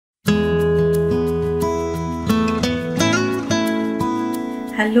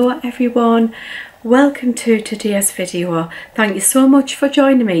Hello everyone, welcome to today's video. Thank you so much for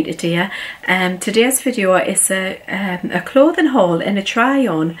joining me today. Today's video is a clothing haul and a try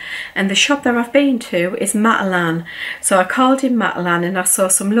on, and the shop that I've been to is Matalan. So I called in Matalan and I saw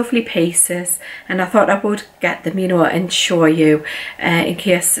some lovely pieces and I thought I would get them, you know, and show you in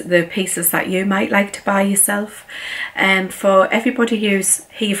case the pieces that you might like to buy yourself. For everybody who's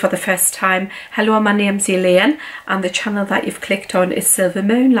here for the first time, hello, my name's Elaine and the channel that you've clicked on is Silver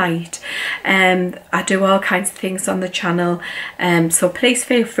Moonlight. I do all kinds of things on the channel, so please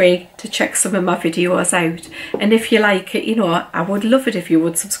feel free to check some of my videos out, and if you like it, you know, I would love it if you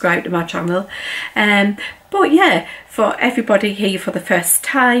would subscribe to my channel. But yeah, for everybody here for the first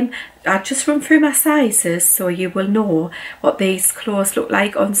time, I'll just run through my sizes so you will know what these clothes look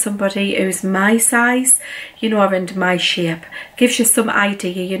like on somebody who's my size, you know, and my shape. Gives you some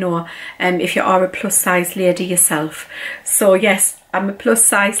idea, you know, if you are a plus size lady yourself. So yes, I'm a plus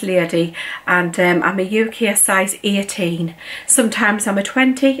size lady and I'm a UK size 18. Sometimes I'm a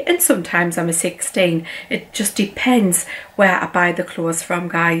 20 and sometimes I'm a 16. It just depends where I buy the clothes from,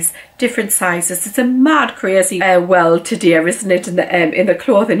 guys. Different sizes. It's a mad crazy world today, isn't it, in the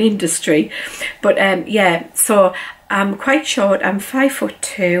clothing industry. But yeah, so I'm quite short. I'm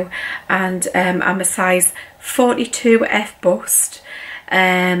 5'2" and I'm a size 42F bust.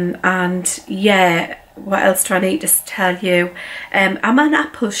 And yeah, what else do I need to tell you? I'm an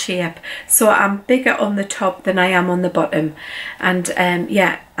apple shape, so I'm bigger on the top than I am on the bottom, and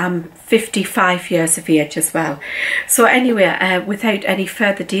yeah, I'm 55 years of age as well. So anyway, without any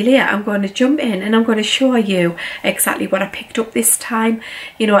further delay, I'm going to jump in and I'm going to show you exactly what I picked up this time.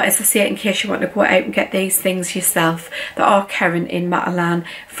 You know, as I say, in case you want to go out and get these things yourself, that are current in Matalan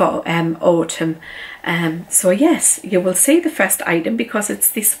for autumn. So yes, you will see the first item because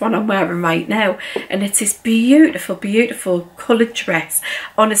it's this one I'm wearing right now, and it's this beautiful, beautiful coloured dress.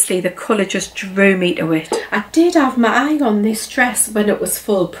 Honestly, the colour just drew me to it. I did have my eye on this dress when it was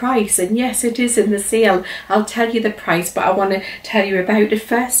full price, and yes, it is in the sale. I'll tell you the price, but I want to tell you about it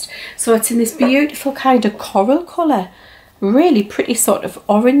first. So it's in this beautiful kind of coral colour. Really pretty sort of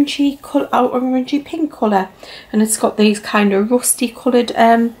orangey colour, orangey pink colour, and it's got these kind of rusty coloured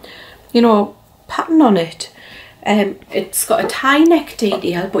you know, pattern on it. It's got a tie neck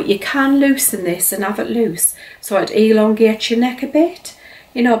detail, but you can loosen this and have it loose so it elongates your neck a bit,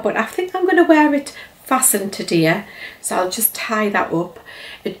 you know, but I think I'm going to wear it fastened today, so I'll just tie that up.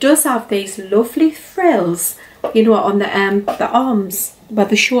 It does have these lovely frills, you know, on the arms, well,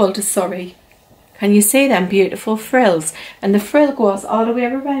 the shoulders, sorry. Can you see them beautiful frills? And the frill goes all the way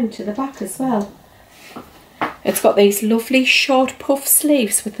around to the back as well. It's got these lovely short puff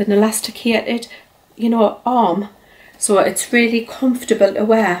sleeves with an elasticated, you know, arm, so it's really comfortable to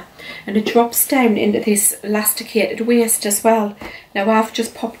wear, and it drops down into this elasticated waist as well. Now I've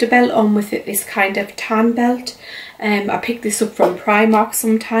just popped a belt on with it, this kind of tan belt. I picked this up from Primark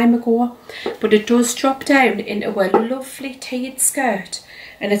some time ago, but it does drop down into a lovely tiered skirt,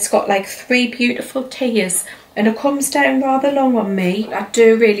 and it's got like 3 beautiful tiers, and it comes down rather long on me. I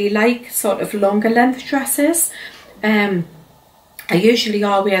do really like sort of longer length dresses. I usually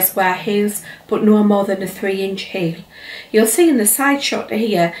always wear heels, but no more than a 3-inch heel. You'll see in the side shot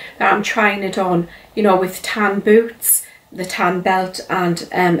here that I'm trying it on, you know, with tan boots, the tan belt, and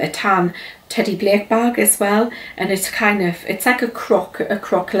a tan Teddy Blake bag as well. And it's kind of, it's like a croc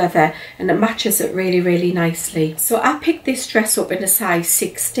leather, and it matches it really, really nicely. So I picked this dress up in a size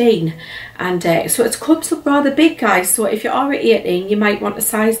 16, and so it comes up rather big, guys. So if you are at 18, you might want to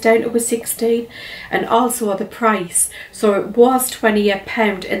size down to a 16. And also the price, so it was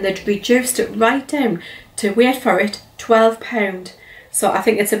 £28 and they'd reduced it right down to, wait for it, £12. So I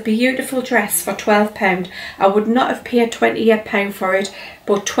think it's a beautiful dress for £12. I would not have paid £28 for it,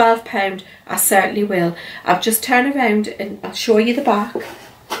 but £12 I certainly will. I'll just turn around and I'll show you the back.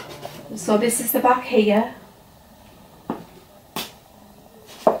 So this is the back here.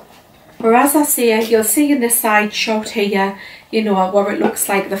 Or as I say, you'll see in the side shot here, you know, where it looks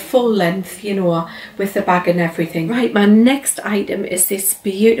like the full length, you know, with the bag and everything. Right, my next item is this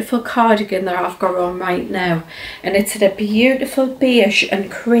beautiful cardigan that I've got on right now. And it's in a beautiful beige and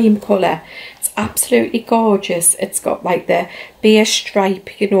cream colour. It's absolutely gorgeous. It's got like the beige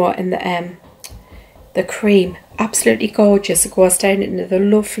stripe, you know, and the cream. Absolutely gorgeous. It goes down into the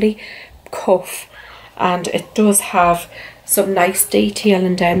lovely cuff. And it does have some nice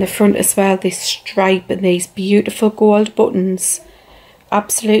detailing down the front as well, this stripe and these beautiful gold buttons.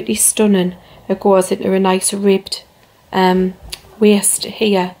 Absolutely stunning. It goes into a nice ribbed waist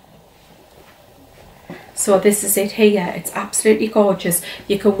here. So this is it here. It's absolutely gorgeous.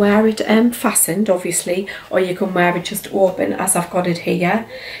 You can wear it fastened, obviously, or you can wear it just open as I've got it here.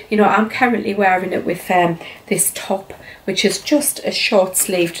 You know, I'm currently wearing it with this top, which is just a short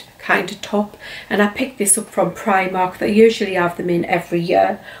sleeved kind of top, and I picked this up from Primark. They usually have them in every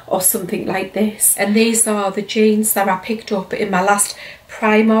year or something like this. And these are the jeans that I picked up in my last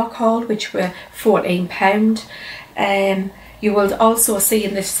Primark haul, which were £14. You will also see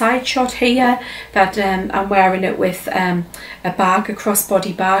in the side shot here that I'm wearing it with a bag, a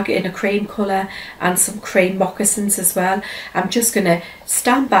crossbody bag in a cream colour, and some cream moccasins as well. I'm just going to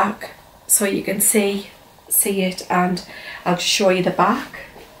stand back so you can see it, and I'll just show you the back.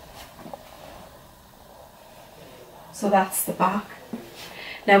 So that's the back.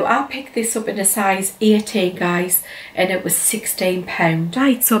 Now I picked this up in a size 18, guys, and it was £16.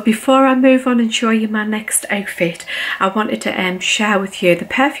 Right, so before I move on and show you my next outfit, I wanted to share with you the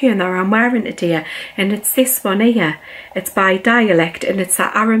perfume that I'm wearing today, and it's this one here. It's by Dialect, and it's an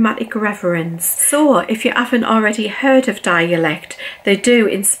Aromatic Reverence. So if you haven't already heard of Dialect, they do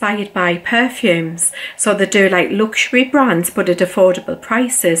inspired by perfumes. So they do like luxury brands but at affordable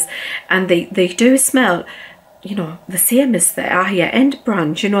prices, and they do smell, you know, the same as the higher end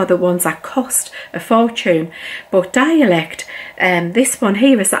brands, you know, the ones that cost a fortune. But Dialect, this one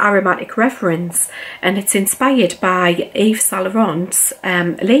here is the Aromatic Reverence, and it's inspired by Yves Saint Laurent's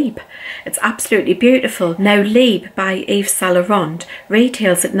Liebe. It's absolutely beautiful. Now Liebe by Yves Saint Laurent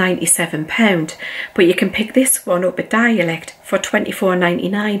retails at £97, but you can pick this one up at Dialect for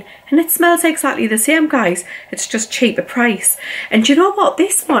 £24.99, and it smells exactly the same, guys. It's just cheaper price. And you know what,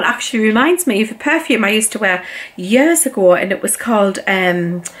 this one actually reminds me of a perfume I used to wear years ago, and it was called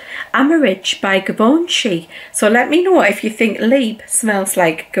Amarage by Givenchy. So let me know if you think Liebe smells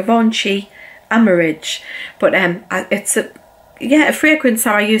like Givenchy Amarage. But it's a fragrance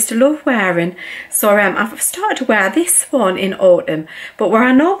that I used to love wearing. So I've started to wear this one in autumn, but what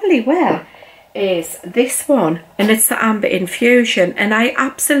I normally wear is this one, and it's the Amber Infusion, and I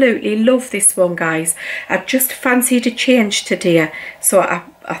absolutely love this one, guys. I just fancied a change today, so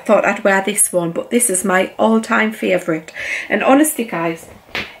I thought I'd wear this one, but this is my all-time favourite. And honestly, guys,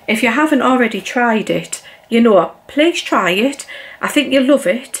 if you haven't already tried it, you know, please try it. I think you'll love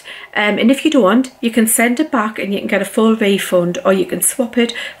it. And if you don't, you can send it back and you can get a full refund, or you can swap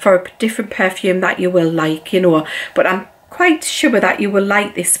it for a different perfume that you will like, you know. But I'm quite sure that you will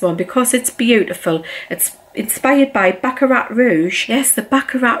like this one because it's beautiful. It's inspired by Baccarat Rouge. Yes, the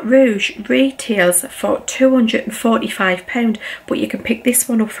Baccarat Rouge retails for £245, but you can pick this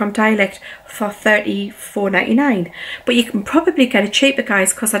one up from Dialect for £34.99. But you can probably get it cheaper,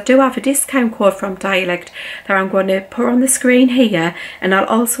 guys, because I do have a discount code from Dialect that I'm going to put on the screen here, and I'll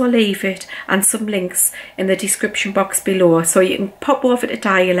also leave it and some links in the description box below, so you can pop over to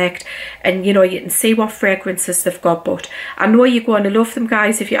Dialect and, you know, you can see what fragrances they've got. But I know you're going to love them,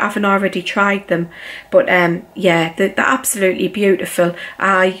 guys, if you haven't already tried them. But yeah, they're absolutely beautiful.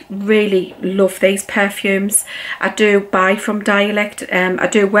 I really love these perfumes. I do buy from Dialect. I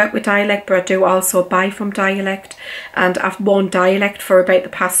do work with Dialect, but I do also buy from Dialect, and I've worn Dialect for about the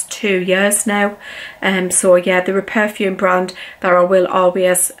past 2 years now. So yeah, they're a perfume brand that I will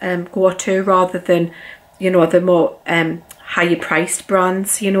always go to, rather than, you know, the more higher priced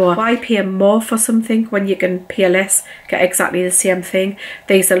brands. You know, why pay more for something when you can pay less, get exactly the same thing?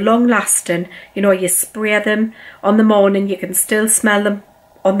 These are long lasting. You know, you spray them on the morning, you can still smell them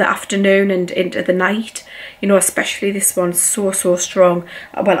on the afternoon and into the night. You know, especially this one's so strong.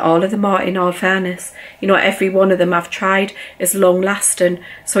 Well, all of them are, in all fairness. You know, every one of them I've tried is long lasting,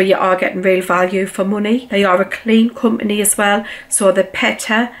 so you are getting real value for money. They are a clean company as well, so they're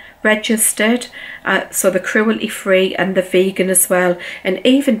PETA registered, so the cruelty free and the vegan as well. And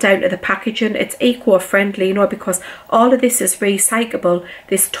even down to the packaging, it's eco-friendly, you know, because all of this is recyclable.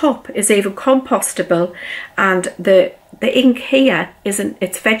 This top is even compostable, and the ink here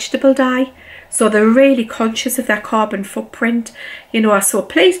it's vegetable dye, so they're really conscious of their carbon footprint, you know. So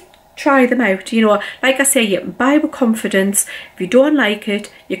please try them out. You know, like I say, you can buy with confidence. If you don't like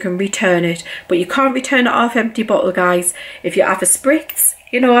it, you can return it, but you can't return it half empty bottle, guys. If you have a spritz,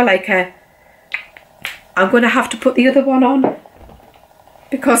 you know, like I'm going to have to put the other one on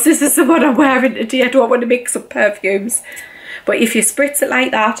because this is the one I'm wearing today. I don't want to mix up perfumes. But if you spritz it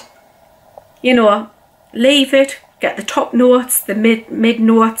like that, you know, leave it, get the top notes, the mid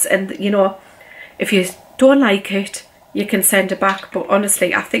notes, and, you know, if you don't like it, you can send it back. But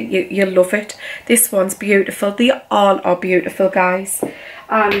honestly, I think you'll love it. This one's beautiful. They all are beautiful, guys.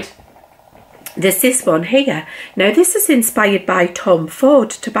 And there's this one here. Now, this is inspired by Tom Ford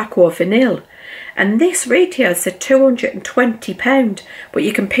Tobacco Vanille. and this retails at £220, but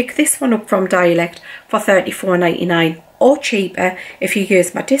you can pick this one up from Dialect for £34.99 or cheaper if you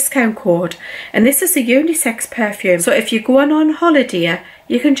use my discount code. And this is a unisex perfume, so if you're going on holiday,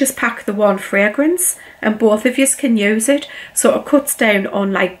 you can just pack the one fragrance and both of you can use it, so it cuts down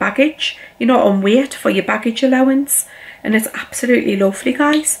on like baggage, you know, on weight for your baggage allowance. And it's absolutely lovely,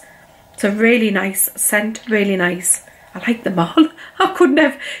 guys. It's a really nice scent, really nice. I like them all. I couldn't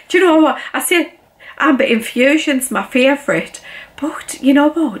have, do you know what, I say Amber Infusion's my favourite, but you know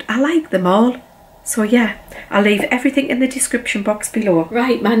what, I like them all. So yeah, I'll leave everything in the description box below.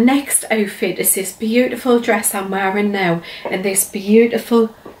 Right, my next outfit is this beautiful dress I'm wearing now in this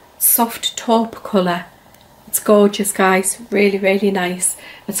beautiful soft taupe colour. It's gorgeous, guys, really, really nice.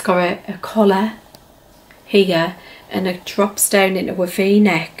 It's got a collar here and it drops down into a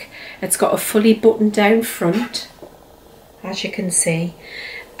V-neck. It's got a fully buttoned down front, as you can see,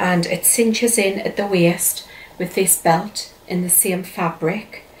 and it cinches in at the waist with this belt in the same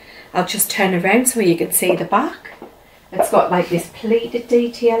fabric. I'll just turn around so you can see the back. It's got like this pleated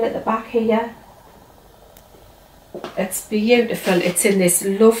detail at the back here. It's beautiful. It's in this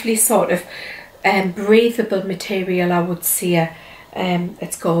lovely sort of breathable material, I would say.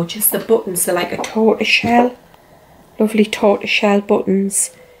 It's gorgeous. The buttons are like a tortoiseshell, lovely tortoiseshell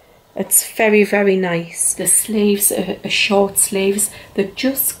buttons. It's very, very nice. The sleeves are short sleeves. They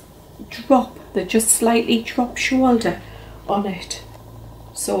just slightly drop shoulder on it.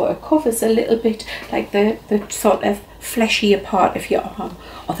 So it covers a little bit like the sort of fleshier part of your arm,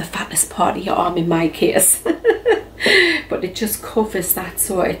 or the fattest part of your arm in my case. But it just covers that,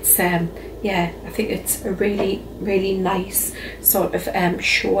 so it's yeah, I think it's a really, really nice sort of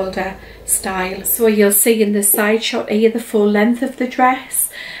shoulder style. So you'll see in the side shot here the full length of the dress,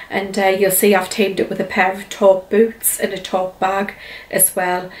 and you'll see I've teamed it with a pair of taupe boots and a taupe bag as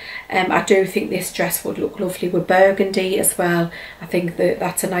well. I do think this dress would look lovely with burgundy as well. I think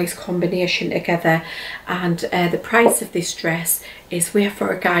that's a nice combination together. And the price of this dress is, wait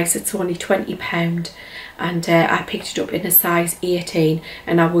for it guys, it's only £20, and I picked it up in a size 18,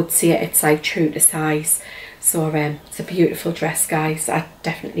 and I would say it's like true to size. So it's a beautiful dress, guys. I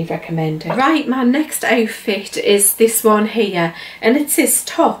definitely recommend it. Right, my next outfit is this one here, and it's this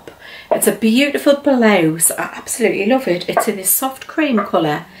top. It's a beautiful blouse. I absolutely love it. It's in this soft cream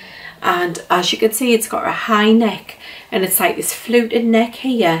colour, and as you can see, it's got a high neck, and it's like this fluted neck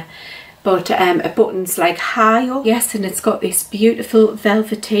here, but a button's like high up. Yes, and it's got this beautiful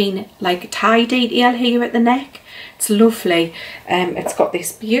velveteen like tie detail here at the neck. It's lovely. It's got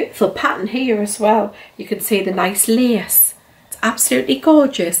this beautiful pattern here as well. You can see the nice lace. It's absolutely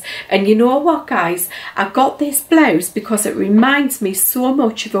gorgeous. And you know what, guys, I got this blouse because it reminds me so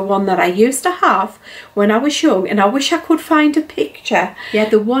much of a one that I used to have when I was young, and I wish I could find a picture. Yeah,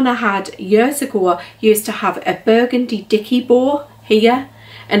 the one I had years ago used to have a burgundy dicky bow here,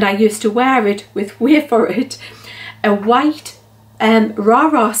 and I used to wear it with, wait for it, a white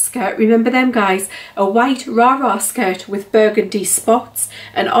rah-rah skirt. Remember them, guys? A white rah-rah skirt with burgundy spots,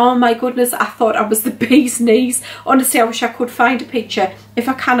 and oh my goodness, I thought I was the bee's knees. Honestly, I wish I could find a picture. If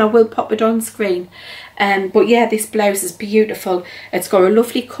I can, I will pop it on screen. But yeah, this blouse is beautiful. It's got a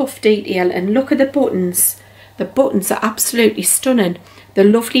lovely cuff detail, and look at the buttons. The buttons are absolutely stunning. They're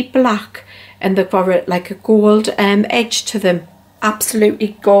lovely black, and they've got like a gold edge to them.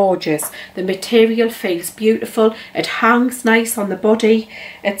 Absolutely gorgeous. The material feels beautiful. It hangs nice on the body.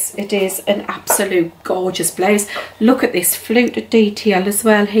 It is an absolute gorgeous blouse. Look at this fluted detail as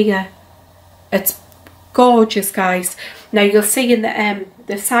well here. It's gorgeous, guys. Now you'll see in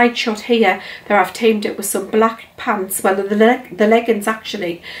the side shot here that I've teamed it with some black pants. Well, the leggings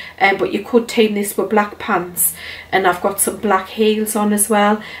actually, but you could team this with black pants. And I've got some black heels on as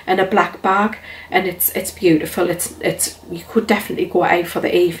well, and a black bag, and it's beautiful. It's you could definitely go out for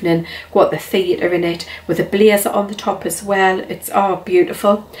the evening, go at the theatre in it with a blazer on the top as well. It's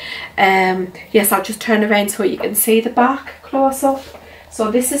beautiful. Yes, I'll just turn around so you can see the back close up.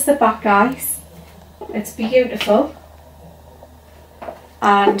 So this is the back, guys. It's beautiful.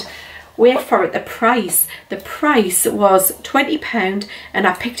 And wait for it, the price was £20, and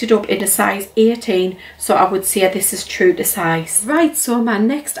I picked it up in a size 18, so I would say this is true to size. Right, so my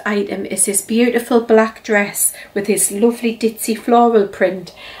next item is this beautiful black dress with this lovely ditzy floral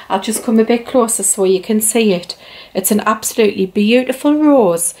print. I'll just come a bit closer so you can see it. It's an absolutely beautiful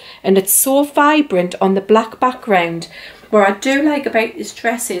rose, and it's so vibrant on the black background. What I do like about this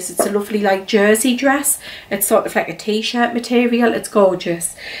dress is it's a lovely like jersey dress. It's sort of like a t-shirt material. It's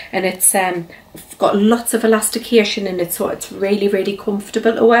gorgeous, and it's got lots of elastication in it, so it's really, really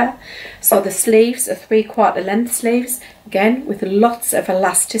comfortable to wear. So the sleeves are 3/4 length sleeves, again with lots of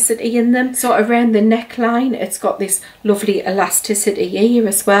elasticity in them. So around the neckline it's got this lovely elasticity here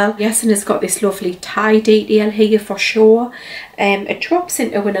as well. Yes, and it's got this lovely tie detail here for sure. It drops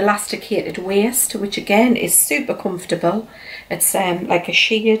into an elasticated waist, which again is super comfortable. It's like a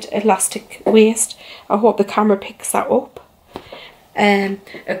sheared elastic waist. I hope the camera picks that up.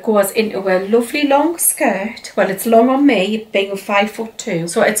 It goes into a lovely long skirt. Well, it's long on me, being 5'2",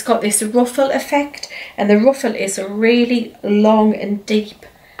 so it's got this ruffle effect, and the ruffle is really long and deep.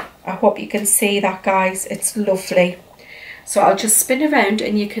 I hope you can see that, guys. It's lovely. So I'll just spin around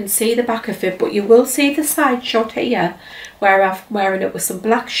and you can see the back of it, but you will see the side shot here where I'm wearing it with some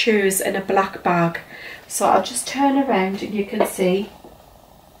black shoes and a black bag. So I'll just turn around and you can see.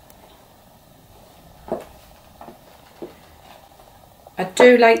 I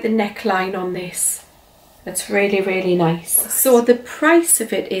do like the neckline on this. It's really, really nice. So the price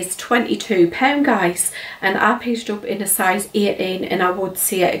of it is £22, guys, and I picked it up in a size 18, and I would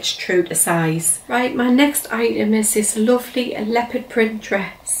say it's true to size. Right, my next item is this lovely leopard print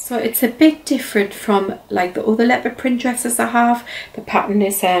dress. So it's a bit different from like the other leopard print dresses I have. The pattern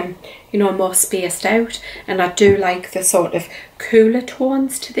is you know, more spaced out, and I do like the sort of cooler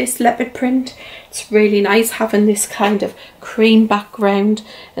tones to this leopard print. It's really nice having this kind of cream background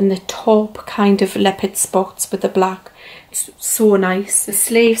and the taupe kind of leopard spots with the black. It's so nice. The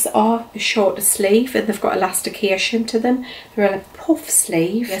sleeves are a shorter sleeve and they've got elastication to them. They're a puff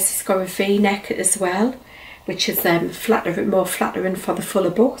sleeve. Yes, it's got a V-neck as well, which is more flattering for the fuller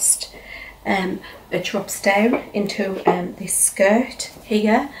bust. It drops down into this skirt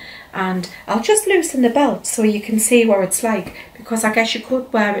here, and I'll just loosen the belt so you can see what it's like, because I guess you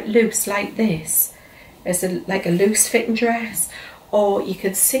could wear it loose like this as like a loose fitting dress, or you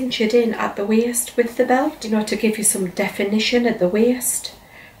could cinch it in at the waist with the belt, you know, to give you some definition at the waist.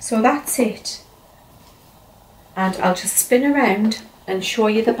 So that's it, and I'll just spin around and show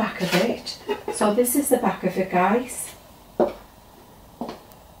you the back of it. So this is the back of it, guys.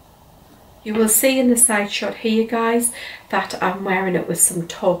 You will see in the side shot here, guys, that I'm wearing it with some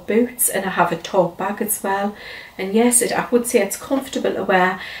taupe boots, and I have a taupe bag as well. And yes, I would say it's comfortable to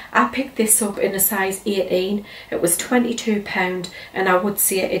wear. I picked this up in a size 18. It was £22, and I would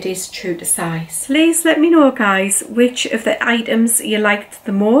say it is true to size. Please let me know, guys, which of the items you liked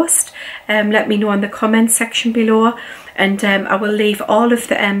the most. Let me know in the comment section below. And I will leave all of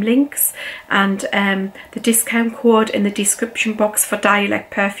the links and the discount code in the description box for Dialect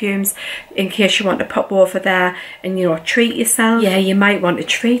perfumes, in case you want to pop over there and, you know, treat yourself. Yeah, you might want to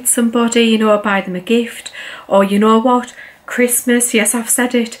treat somebody, you know, buy them a gift, or you know what, Christmas, yes, I've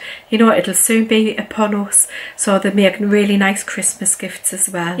said it, you know, it'll soon be upon us, so they're making really nice Christmas gifts as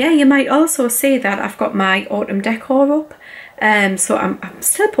well. Yeah, you might also see that I've got my autumn decor up. So I'm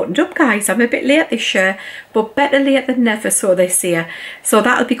still putting it up, guys. I'm a bit late this year, but better late than never, so they say. So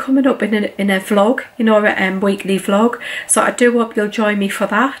that'll be coming up in a vlog, you know, a weekly vlog. So I do hope you'll join me for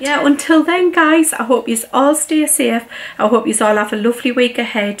that. Yeah, until then, guys, I hope you all stay safe. I hope you all have a lovely week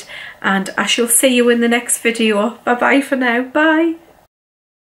ahead, and I shall see you in the next video. Bye bye for now. Bye.